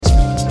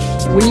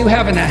When you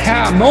have an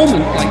aha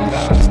moment like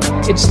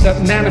that, it's the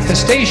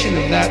manifestation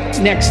of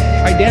that next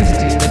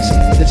identity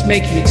that's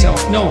making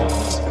itself known.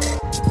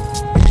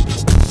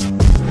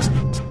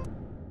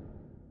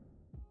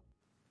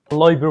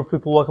 Hello beautiful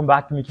people, welcome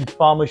back to Mickey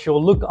Farmer Show.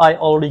 Look, I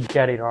already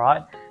get it,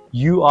 alright?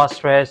 You are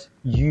stressed,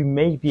 you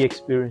may be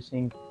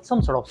experiencing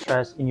some sort of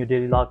stress in your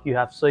daily life. You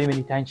have so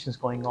many tensions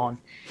going on.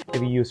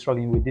 Maybe you're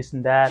struggling with this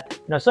and that,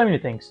 so many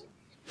things.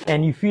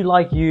 And you feel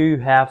like you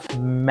have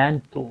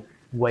mental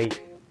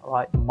weight,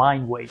 alright,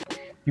 mind weight.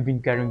 You've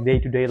been carrying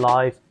day-to-day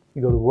life,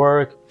 you go to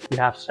work, you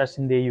have stress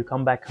in there, you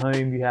come back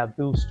home, you have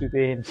bills to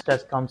pay and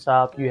stress comes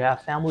up, you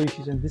have family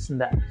issues and this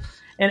and that.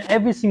 And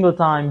every single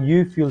time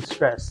you feel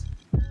stressed,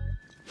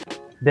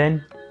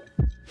 then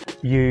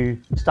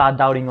you start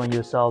doubting on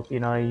yourself,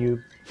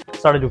 you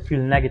started to feel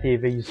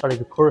negative, you started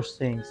to curse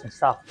things and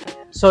stuff.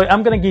 So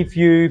I'm going to give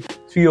you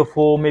 3 or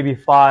 4, maybe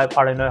 5,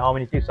 I don't know how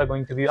many tips are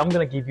going to be. I'm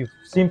going to give you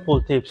simple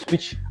tips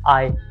which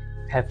I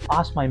have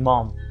asked my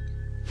mom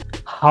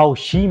how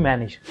she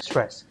managed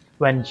stress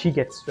when she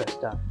gets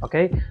stressed out.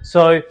 Okay,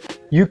 so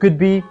you could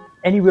be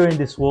anywhere in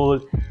this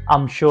world.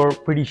 I'm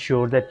pretty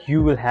sure that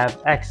you will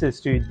have access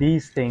to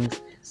these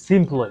things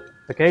simply.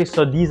 Okay,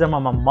 so these are my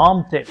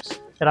mom tips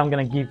that I'm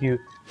gonna give you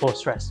for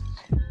stress.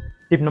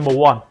 Tip number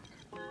 1: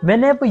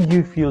 whenever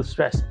you feel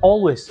stressed,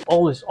 always,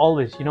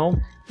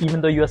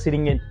 even though you are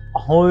sitting in a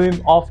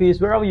home, office,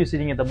 wherever you're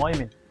sitting at the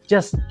moment,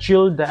 just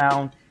chill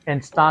down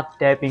and start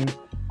tapping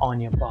on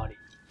your body.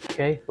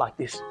 Okay, like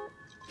this.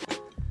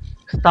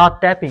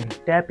 Start tapping.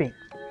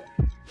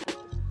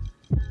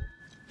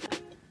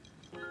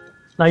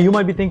 Now you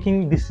might be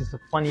thinking this is a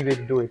funny way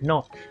to do it.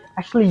 No,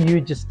 actually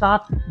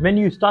when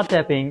you start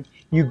tapping,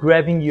 you're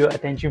grabbing your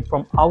attention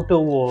from outer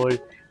world,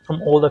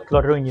 from all the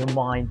clutter in your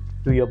mind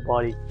to your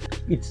body.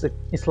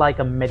 It's like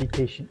a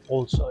meditation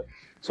also.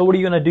 So what are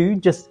you gonna do?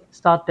 Just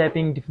start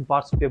tapping different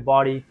parts of your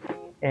body,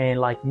 and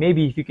like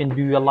maybe if you can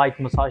do a light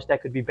massage,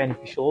 that could be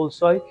beneficial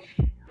also.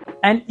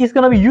 And it's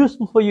gonna be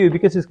useful for you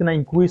because it's gonna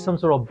increase some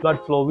sort of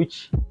blood flow,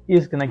 which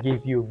is gonna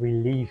give you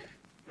relief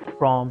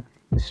from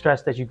the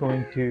stress that you're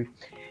going to.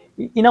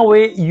 In a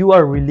way, you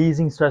are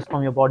releasing stress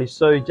from your body.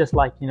 So just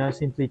like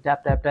simply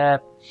tap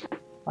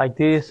like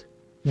this.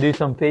 Do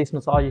some face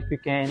massage if you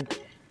can,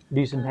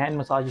 do some hand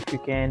massage if you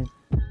can.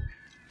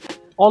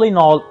 All in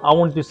all, I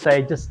want to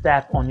say just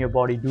tap on your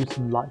body, do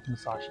some light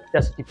massage.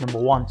 That's tip number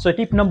 1. So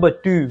tip number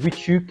 2,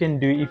 which you can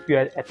do if you're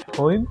at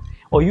home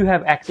or you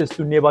have access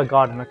to nearby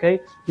garden.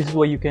 Okay, this is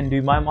what you can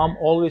do. My mom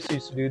always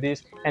used to do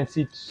this, and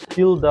she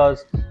still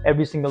does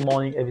every single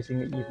morning, every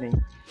single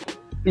evening.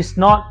 It's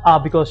not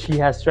because she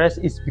has stress,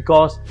 it's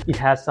because it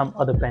has some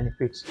other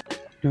benefits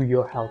to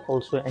your health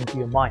also and to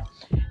your mind,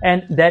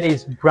 and that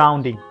is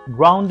grounding.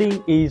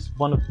 Grounding is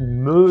one of the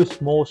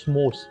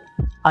most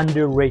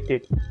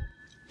underrated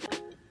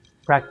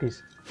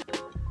practice,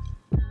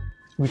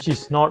 which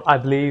is not, I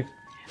believe,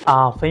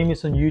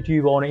 famous on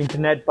YouTube or on the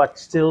internet, but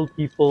still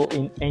people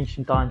in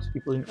ancient times,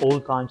 people in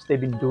old times,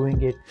 they've been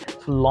doing it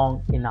for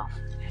long enough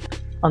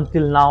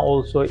until now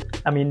also.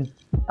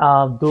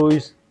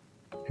 Those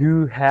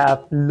who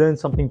have learned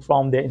something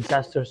from their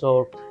ancestors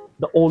or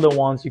the older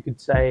ones, you could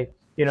say,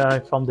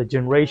 from the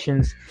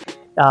generations,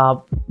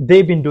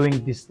 they've been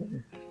doing this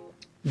thing.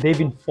 They've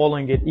been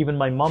following it. Even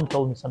my mom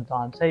told me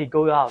sometimes, hey,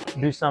 go out,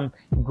 do some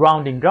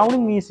grounding.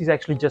 Grounding means is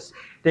actually just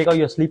take out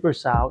your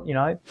slippers out.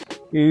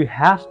 You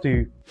have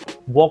to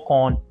walk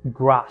on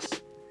grass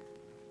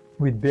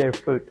with bare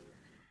foot,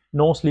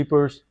 no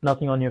slippers,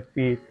 nothing on your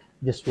feet.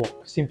 Just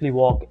walk, simply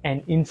walk,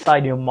 and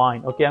inside your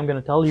mind, okay, I'm going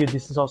to tell you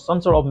this is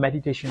some sort of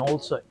meditation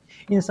also.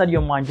 Inside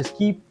your mind, just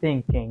keep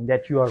thinking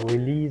that you are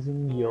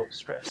releasing your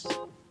stress.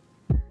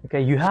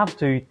 Okay, you have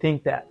to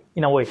think that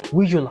in a way,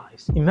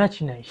 visualize,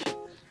 imagination.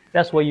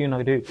 That's what you're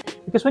going to do.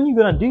 Because when you're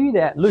going to do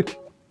that, look,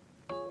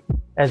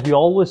 as we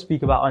always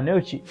speak about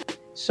energy,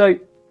 so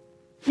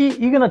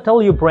you're going to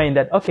tell your brain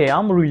that, okay,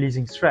 I'm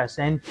releasing stress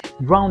and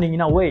grounding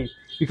in a way,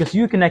 because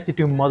you're connected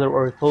to Mother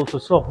Earth also.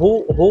 So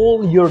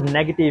whole your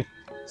negative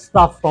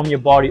stuff from your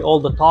body, all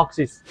the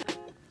toxins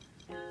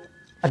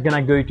are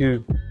gonna go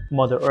to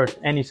Mother Earth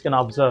and it's gonna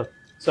absorb.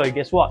 So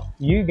guess what?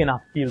 You're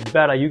gonna feel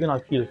better, you're gonna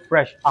feel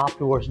fresh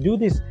afterwards. Do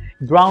this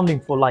grounding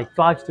for like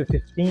 5 to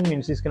 15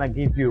 minutes. It's gonna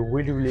give you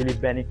really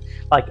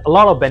a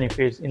lot of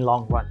benefits in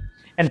long run.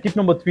 And tip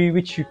number 3,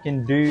 which you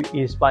can do,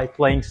 is by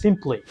playing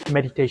simply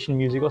meditation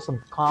music or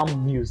some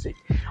calm music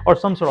or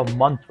some sort of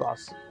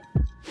mantras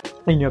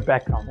in your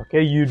background.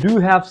 Okay, you do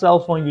have cell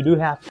phone, you do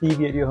have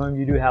TV at your home,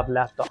 you do have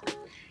laptop.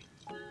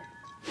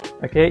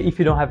 Okay, if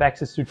you don't have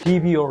access to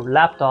TV or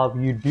laptop,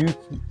 you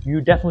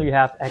definitely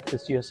have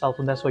access to your cell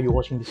phone. That's why you're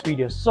watching this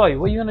video. So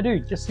what you're gonna do,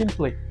 just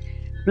simply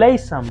play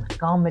some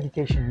calm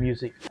meditation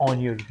music on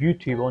your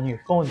YouTube, on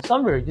your phone,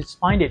 somewhere. Just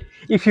find it.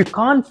 If you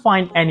can't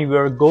find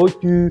anywhere, go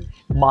to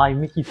my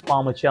Mickey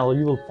Farmer channel.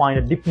 You will find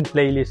a different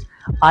playlist.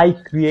 I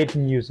create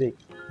music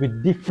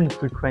with different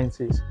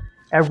frequencies.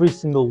 Every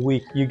single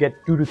week you get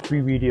 2 to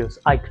 3 videos.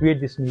 I create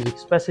this music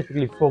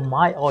specifically for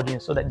my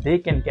audience so that they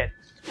can get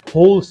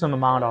wholesome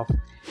amount of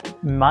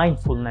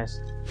mindfulness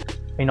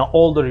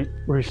all the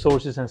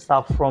resources and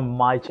stuff from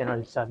my channel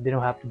itself. They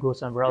don't have to go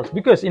somewhere else,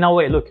 because in a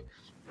way, look,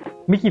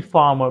 Mickey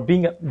Farmer,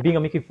 being a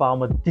Mickey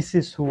Farmer, this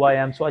is who I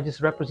am. So I just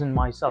represent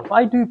myself.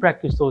 I do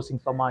practice those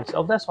things for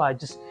myself. That's why I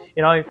just,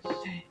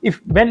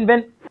 if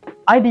when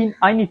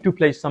I need to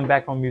play some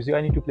background music,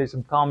 I need to play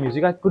some calm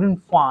music, I couldn't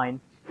find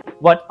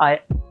what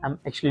I am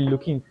actually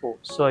looking for.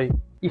 So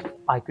if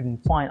I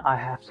couldn't find, I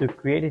have to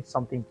create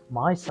something for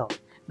myself.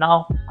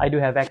 Now I do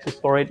have access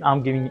for it.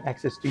 I'm giving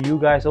access to you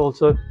guys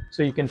also,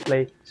 so you can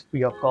play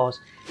free of cost,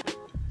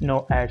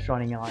 no ads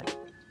running on it.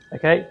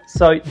 Okay,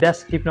 so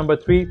that's tip number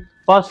 3.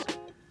 First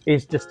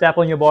is just tap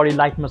on your body,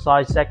 light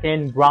massage.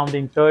 Second,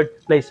 grounding.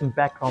 Third, play some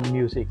background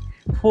music.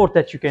 Fourth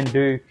that you can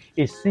do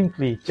is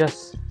simply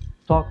just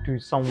talk to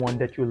someone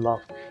that you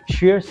love.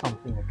 Share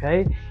something,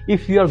 okay?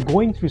 If you are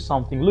going through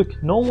something,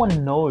 look, no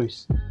one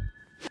knows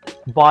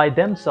by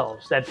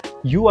themselves that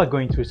you are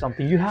going through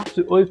something. You have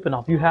to open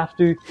up. You have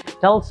to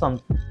tell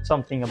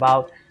something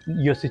about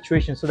your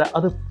situation so that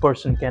other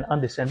person can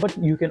understand. But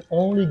you can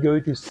only go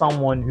to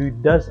someone who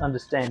does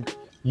understand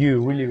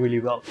you really, really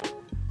well.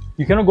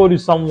 You cannot go to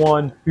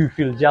someone who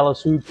feels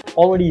jealous, who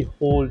already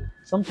hold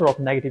some sort of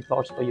negative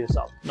thoughts for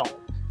yourself. No.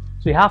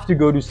 So you have to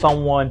go to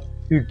someone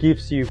who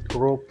gives you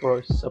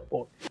proper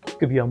support. It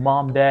could be your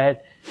mom,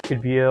 dad,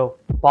 could be your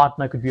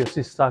partner, could be your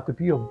sister, could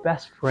be your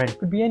best friend,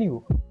 could be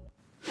anyone.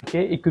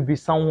 Okay, it could be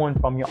someone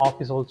from your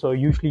office also.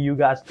 Usually you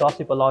guys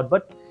gossip a lot,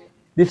 but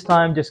this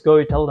time just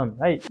go tell them,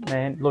 hey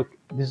man, look,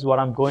 this is what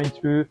I'm going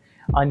through.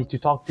 I need to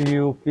talk to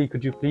you. Please,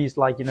 could you please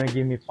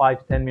give me 5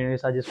 to 10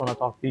 minutes? I just want to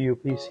talk to you.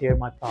 Please hear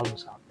my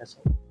problems out. That's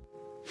all.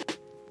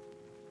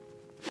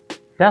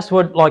 That's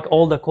what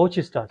all the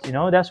coaches does.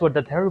 That's what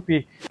the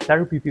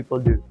therapy people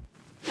do.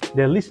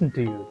 They listen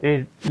to you.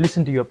 They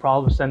listen to your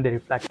problems and they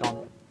reflect on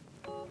it.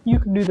 You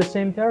can do the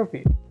same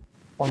therapy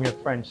from your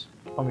friends,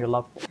 from your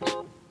loved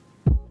ones.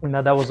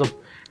 Now that was a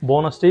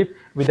bonus tip.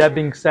 With that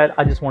being said,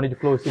 I just wanted to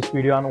close this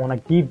video and I want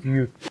to give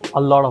you a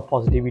lot of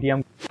positivity.